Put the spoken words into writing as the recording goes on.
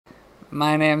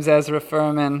My name's Ezra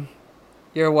Furman.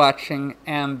 You're watching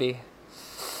Ambi.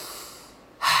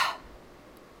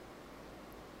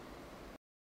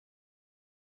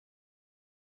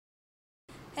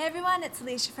 Hey everyone, it's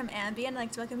Alicia from Ambi, and I'd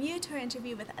like to welcome you to our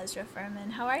interview with Ezra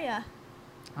Furman. How are ya?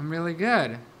 I'm really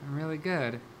good.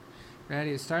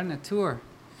 Ready? Starting a tour.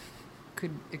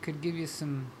 It could give you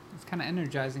some. It's kind of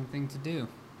energizing thing to do.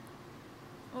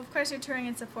 Well, of course, you're touring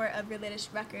in support of your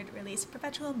latest record release,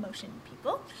 Perpetual Motion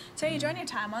People. So are you enjoying your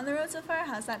time on the road so far?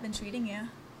 How's that been treating you?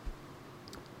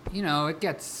 You know, it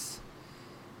gets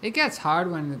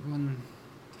hard when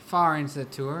far into the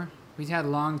tour. We had a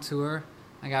long tour.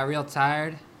 I got real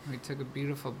tired. We took a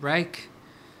beautiful break,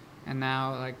 and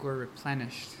now we're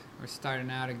replenished. We're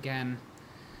starting out again.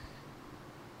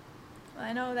 Well,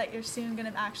 I know that you're soon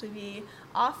going to actually be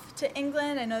off to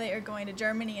England. I know that you're going to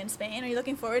Germany and Spain. Are you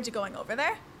looking forward to going over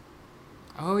there?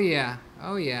 Oh yeah.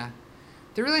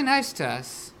 They're really nice to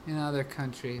us in other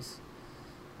countries.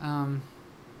 In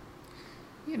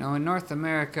North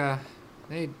America,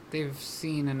 they've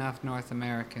seen enough North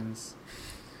Americans.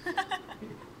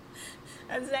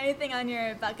 Is there anything on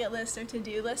your bucket list or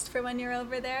to-do list for when you're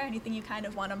over there? Anything you kind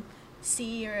of want to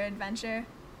see or adventure?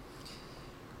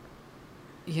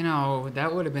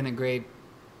 That would have been a great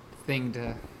thing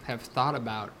to have thought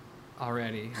about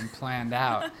already and planned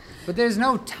out. But there's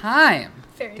no time.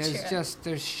 Very true.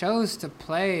 There's shows to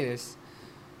play,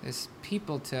 there's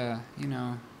people to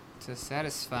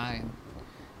satisfy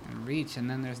and reach, and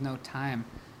then there's no time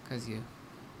because you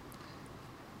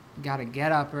got to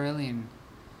get up early and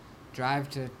drive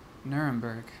to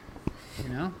Nuremberg,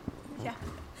 Yeah.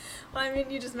 Well, I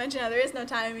mean, you just mentioned how there is no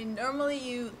time. I mean, normally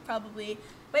you probably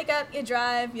wake up, you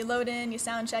drive, you load in, you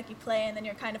sound check, you play, and then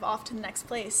you're kind of off to the next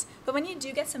place. But when you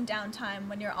do get some downtime,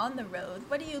 when you're on the road,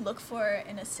 what do you look for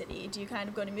in a city? Do you kind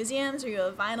of go to museums? Are you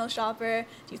a vinyl shopper?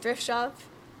 Do you thrift shop?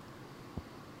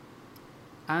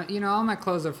 All my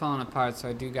clothes are falling apart, so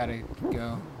I do gotta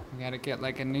go. I gotta get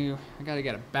I gotta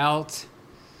get a belt.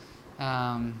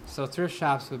 So thrift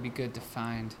shops would be good to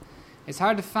find. It's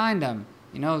hard to find them.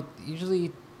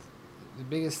 Usually the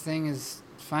biggest thing is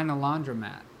find a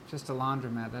laundromat. Just a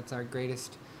laundromat. That's our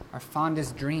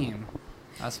fondest dream,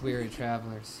 us weary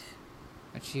travelers.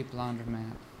 A cheap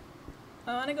laundromat.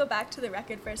 I want to go back to the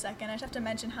record for a second. I just have to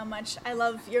mention how much I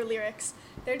love your lyrics.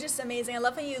 They're just amazing. I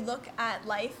love how you look at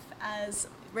life as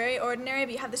very ordinary,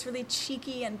 but you have this really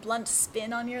cheeky and blunt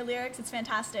spin on your lyrics. It's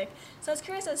fantastic. So I was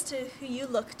curious as to who you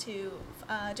look to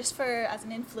as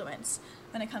an influence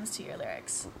when it comes to your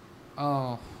lyrics.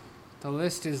 Oh, the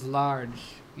list is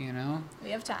large, We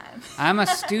have time. I'm a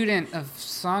student of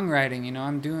songwriting,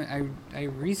 I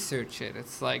research it.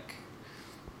 It's like,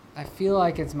 I feel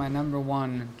like it's my number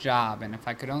one job, and if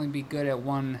I could only be good at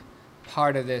one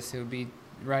part of this, it would be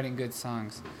writing good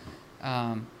songs.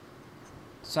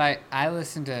 So I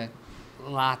listen to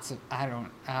lots of,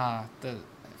 the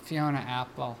Fiona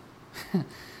Apple,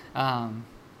 and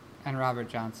Robert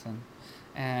Johnson,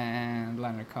 and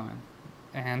Leonard Cohen,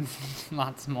 and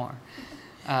lots more.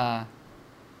 Yeah.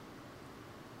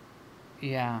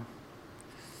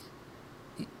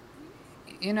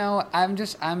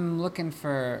 I'm looking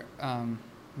for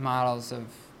models of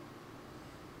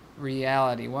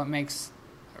reality. What makes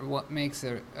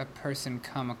a person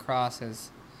come across as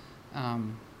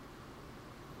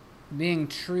being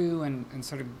true and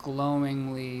sort of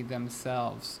glowingly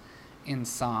themselves in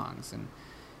songs. And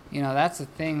that's a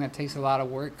thing that takes a lot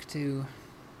of work to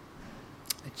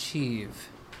achieve.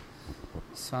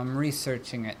 So I'm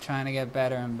researching it, trying to get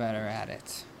better and better at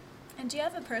it. And do you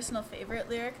have a personal favorite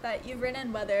lyric that you've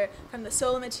written, whether from the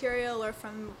solo material or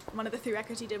from one of the 3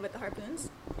 records you did with the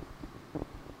Harpoons?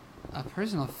 A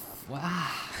personal... Wow.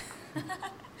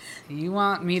 You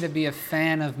want me to be a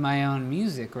fan of my own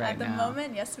music right now? At the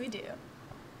moment, yes, we do.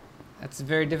 That's a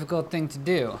very difficult thing to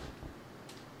do.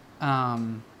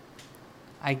 I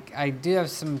do have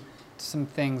some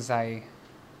things I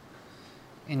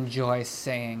enjoy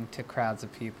saying to crowds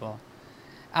of people.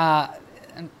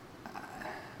 And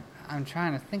I'm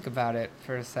trying to think about it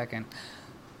for a second.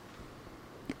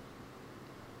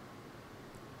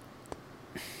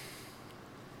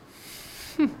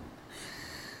 We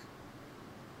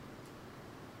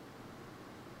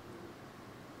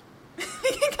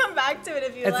can come back to it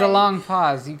if you like. It's a long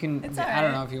pause. You can. It's all right. I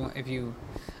don't know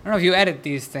if you edit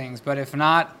these things, but if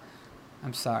not,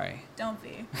 I'm sorry. Don't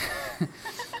be.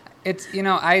 It's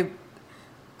I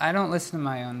don't listen to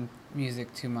my own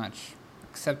music too much,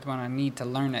 except when I need to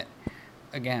learn it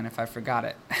again if I forgot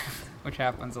it, which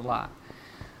happens a lot.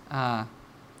 I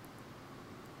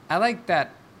like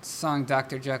that song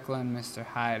Dr. Jekyll and Mr.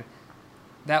 Hyde.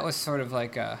 That was sort of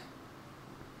like a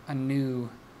new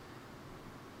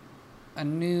a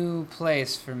new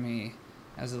place for me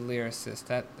as a lyricist.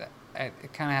 It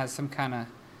kind of has some kind of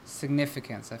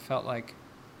significance. I felt like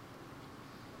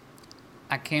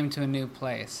I came to a new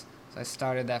place. So I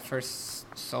started that first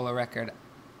solo record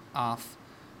off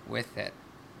with it.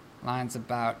 Lines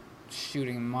about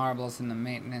shooting marbles in the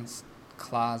maintenance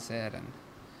closet, and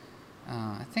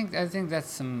I think that's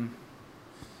some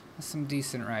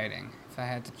decent writing if I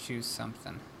had to choose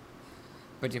something.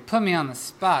 But you put me on the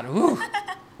spot. Ooh.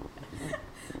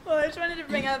 Well, I just wanted to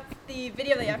bring up the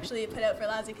video that you actually put out for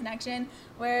Lousy Connection,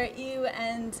 where you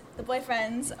and the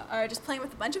boyfriends are just playing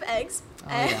with a bunch of eggs,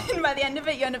 and by the end of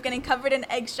it, you end up getting covered in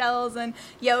eggshells and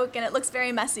yolk, and it looks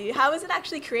very messy. How was it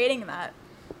actually creating that?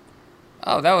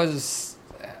 Oh, that was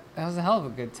a hell of a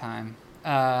good time.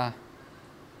 Yeah,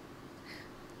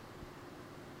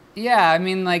 I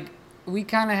mean, like, we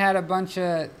kind of had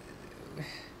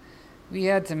we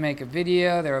had to make a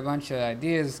video. There were a bunch of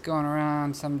ideas going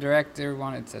around. Some director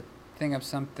wanted to think of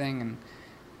something, and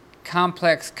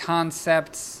complex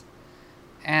concepts.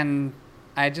 And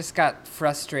I just got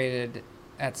frustrated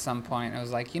at some point. I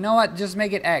was like, you know what? Just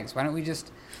make it eggs. Why don't we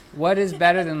just... What is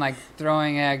better than, like,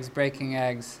 throwing eggs, breaking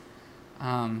eggs?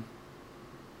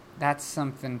 That's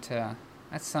something to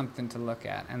look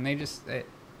at. And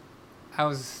I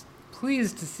was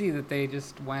pleased to see that they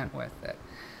just went with it.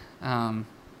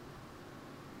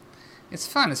 It's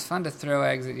fun. It's fun to throw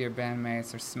eggs at your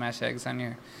bandmates or smash eggs on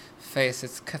your face.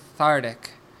 It's cathartic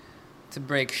to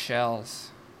break shells.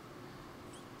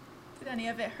 Did any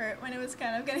of it hurt when it was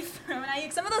kind of getting thrown at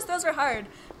you? Some of those throws were hard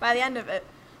by the end of it.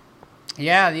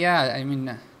 Yeah. I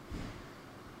mean,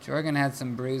 Jorgen had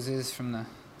some bruises from the...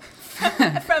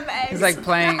 from eggs. He's like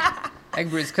playing egg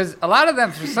bruises. Because a lot of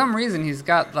them, for some reason, he's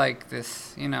got like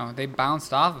this, they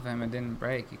bounced off of him and didn't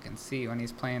break. You can see when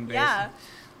he's playing bass. Yeah.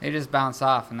 They just bounce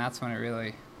off, and that's when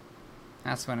it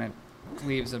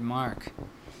leaves a mark.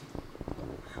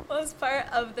 Well, as part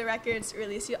of the record's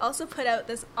release, you also put out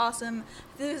this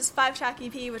 5-track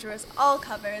EP, which was all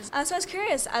covers. So I was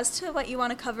curious as to what you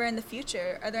want to cover in the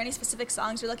future. Are there any specific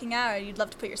songs you're looking at or you'd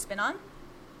love to put your spin on?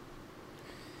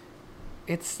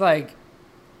 It's like,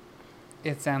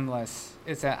 it's endless.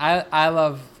 I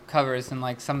love covers, and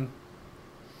like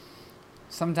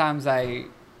sometimes I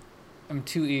am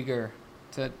too eager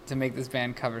to make this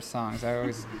band cover songs.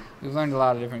 We've learned a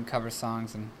lot of different cover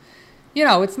songs, and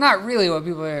it's not really what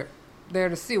people are there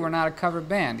to see. We're not a cover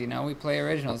band, we play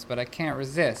originals, but I can't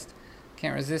resist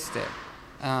it.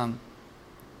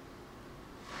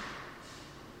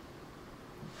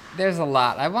 There's a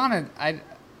lot. I want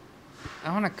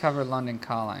to cover London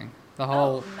Calling, the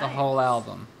whole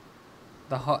album.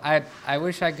 I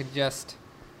wish I could just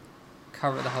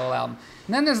cover the whole album.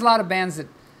 And then there's a lot of bands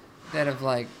that have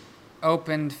like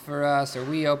opened for us, or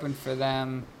we opened for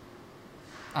them,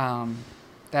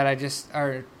 that I just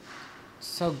are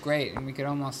so great, and we could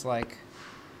almost like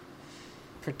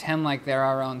pretend like they're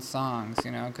our own songs,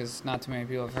 because not too many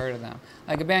people have heard of them.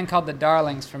 Like a band called the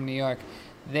Darlings from New York.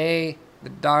 The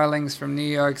Darlings from New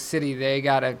York City, they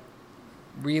got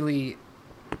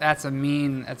that's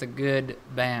a good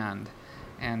band,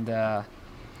 and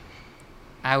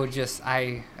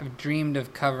I've dreamed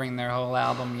of covering their whole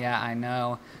album. Yeah, I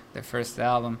know, their first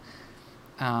album.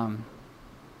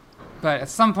 But at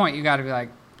some point you got to be like,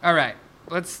 all right,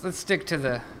 let's stick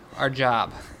to our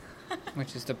job,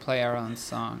 which is to play our own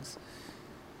songs.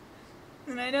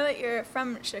 And I know that you're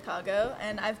from Chicago,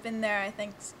 and I've been there, I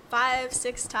think,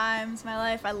 5-6 times in my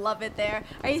life. I love it there.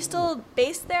 Are you still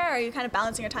based there, or are you kind of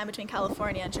balancing your time between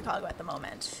California and Chicago at the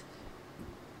moment?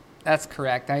 That's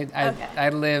correct. I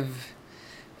live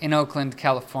in Oakland,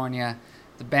 California.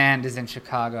 The band is in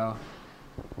Chicago.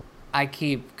 I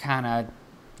keep kind of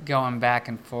going back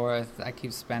and forth. I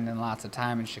keep spending lots of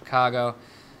time in Chicago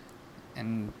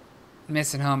and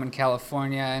missing home in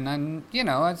California. And I'm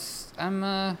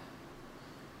a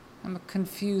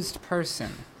confused person.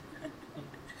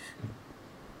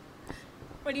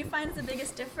 What do you find is the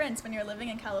biggest difference when you're living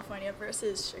in California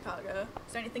versus Chicago?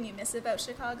 Is there anything you miss about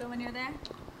Chicago when you're there?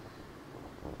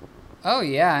 Oh,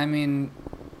 yeah. I mean,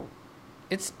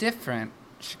 it's different.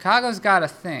 Chicago's got a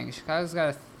thing. Chicago's got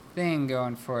a thing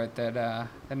going for it that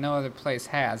no other place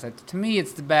has. To me,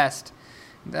 it's the best.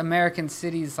 The American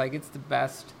city's like, it's the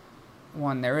best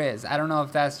one there is. I don't know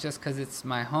if that's just because it's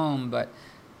my home, but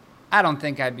I don't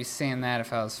think I'd be saying that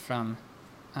if I was from,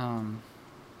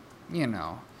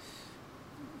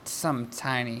 some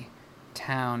tiny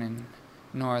town in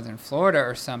northern Florida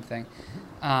or something.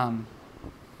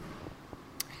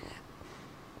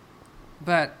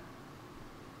 But,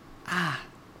 I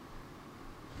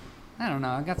don't know.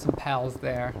 I got some pals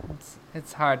there.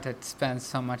 It's hard to spend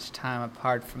so much time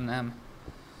apart from them.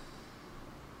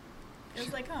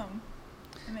 Feels like home.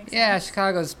 That makes Yeah, sense.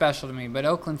 Chicago's special to me, but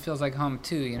Oakland feels like home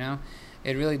too. You know,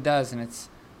 it really does, and it's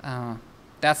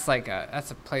that's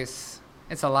a place.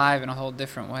 It's alive in a whole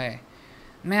different way.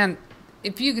 Man,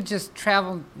 if you could just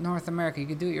travel North America, you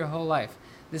could do it your whole life.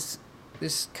 This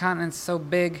continent's so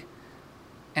big,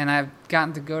 and I've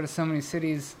gotten to go to so many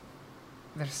cities.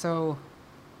 They're so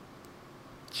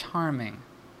charming.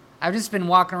 I've just been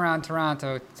walking around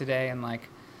Toronto today and like,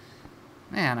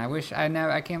 man,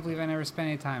 I can't believe I never spent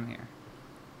any time here.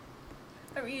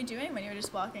 What were you doing when you were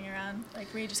just walking around?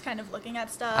 Like, were you just kind of looking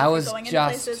at stuff? I was going into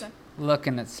just places?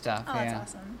 looking at stuff. Oh, yeah.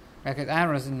 that's awesome. I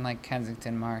was in like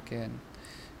Kensington Market, and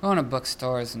going to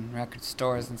bookstores and record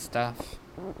stores and stuff.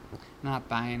 Not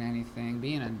buying anything,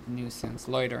 being a nuisance,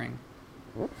 loitering.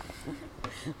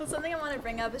 Well, something I want to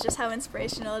bring up is just how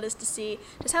inspirational it is to see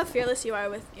just how fearless you are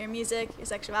with your music, your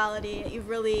sexuality. You've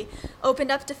really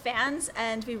opened up to fans,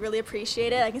 and we really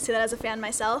appreciate it. I can see that as a fan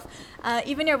myself.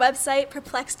 Even your website,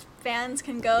 perplexed fans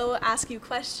can go ask you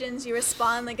questions, you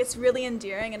respond. Like, it's really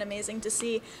endearing and amazing to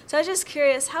see. So I was just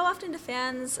curious, how often do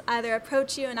fans either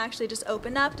approach you and actually just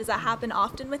open up? Does that happen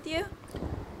often with you?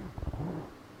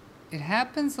 It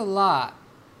happens a lot.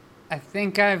 I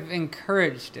think I've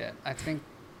encouraged it.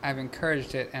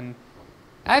 And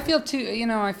I feel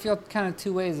kind of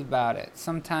two ways about it.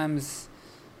 Sometimes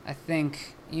I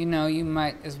think, you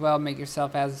might as well make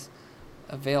yourself as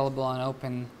available and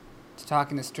open to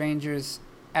talking to strangers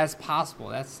as possible.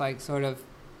 That's like sort of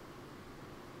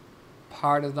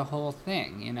part of the whole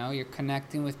thing, you're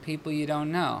connecting with people you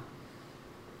don't know.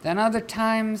 Then other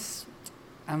times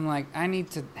I'm like, I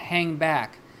need to hang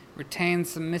back, retain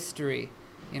some mystery,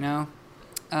 So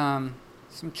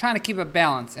I'm trying to keep a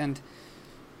balance, and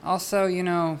also,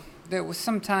 there was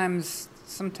sometimes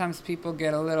people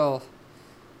get a little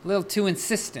too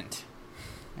insistent.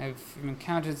 I've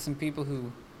encountered some people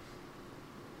who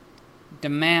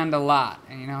demand a lot,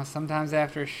 and sometimes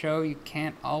after a show you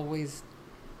can't always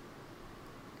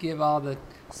give all the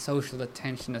social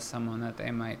attention to someone that they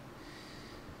might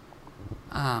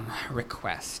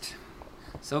request.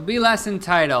 So be less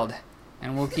entitled.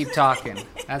 And we'll keep talking.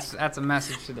 That's a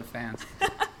message to the fans.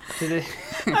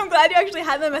 I'm glad you actually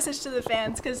had the message to the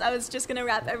fans, because I was just going to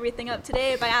wrap everything up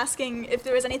today by asking if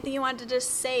there was anything you wanted to just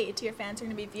say to your fans who are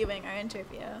going to be viewing our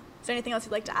interview. Is there anything else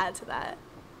you'd like to add to that?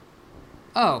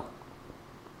 Oh.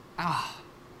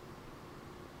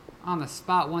 On the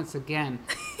spot once again.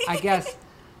 I guess.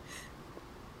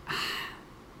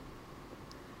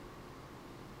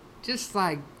 Just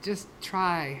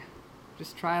try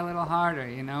a little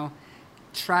harder,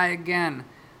 Try again.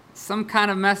 Some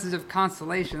kind of message of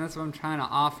consolation. That's what I'm trying to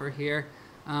offer here.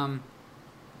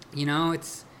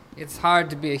 It's hard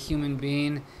to be a human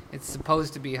being. It's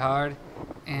supposed to be hard.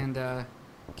 And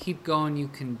keep going. You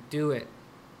can do it.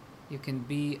 You can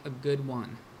be a good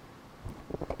one.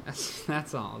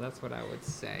 That's all. That's what I would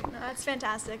say. No, that's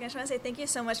fantastic. I just want to say thank you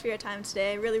so much for your time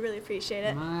today. I really, really appreciate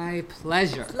it. My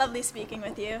pleasure. It's lovely speaking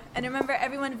with you. And remember,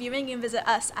 everyone viewing, you can visit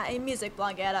us at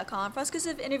amusicblogger.com for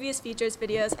exclusive interviews, features,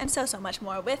 videos, and so much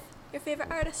more with your favorite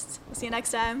artists. We'll see you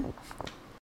next time.